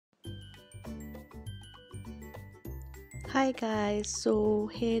Hi guys, so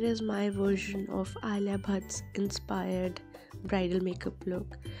here is my version of Alia Bhatt's inspired bridal makeup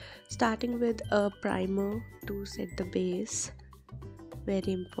look. Starting with a primer to set the base,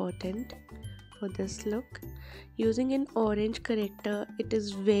 very important for this look. Using an orange corrector, it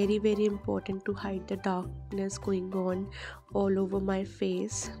is very important to hide the darkness going on all over my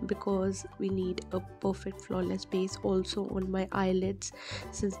face because we need a perfect flawless base also on my eyelids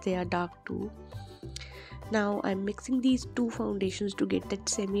since they are dark too. Now I'm mixing these two foundations to get that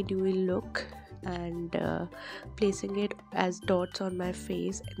semi-dewy look and placing it as dots on my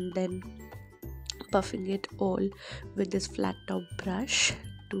face and then buffing it all with this flat top brush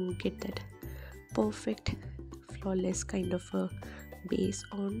to get that perfect flawless kind of a base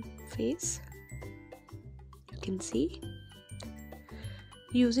on face. You can see,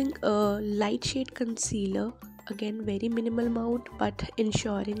 using a light shade concealer, again very minimal amount but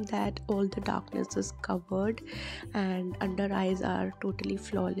ensuring that all the darkness is covered and under eyes are totally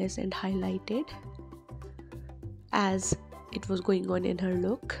flawless and highlighted as it was going on in her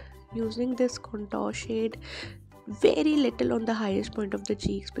look. Using this contour shade very little on the highest point of the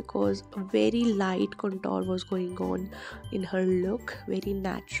cheeks because a very light contour was going on in her look, very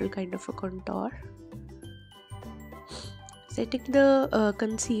natural kind of a contour. Setting the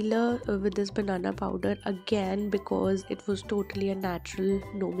concealer with this banana powder again because it was totally a natural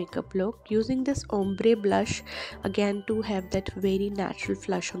no makeup look. Using this ombre blush again to have that very natural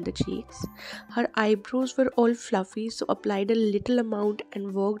flush on the cheeks. Her eyebrows were all fluffy, so applied a little amount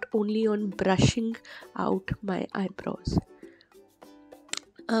and worked only on brushing out my eyebrows.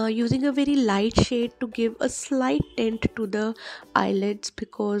 Using a very light shade to give a slight tint to the eyelids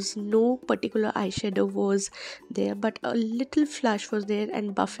because no particular eyeshadow was there but a little flush was there,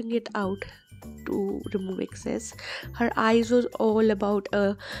 and buffing it out to remove excess. Her eyes was all about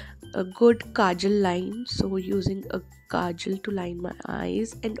a good Kajal line, so using a Kajal to line my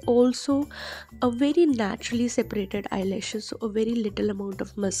eyes and also a very naturally separated eyelashes, so a very little amount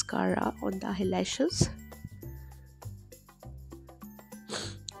of mascara on the eyelashes.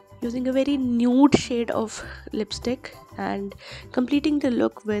 Using a very nude shade of lipstick and completing the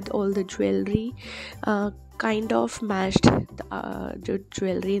look with all the jewelry, kind of matched the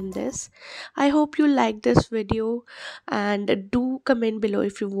jewelry in this. I hope you like this video and do comment below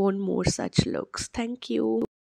if you want more such looks. Thank you.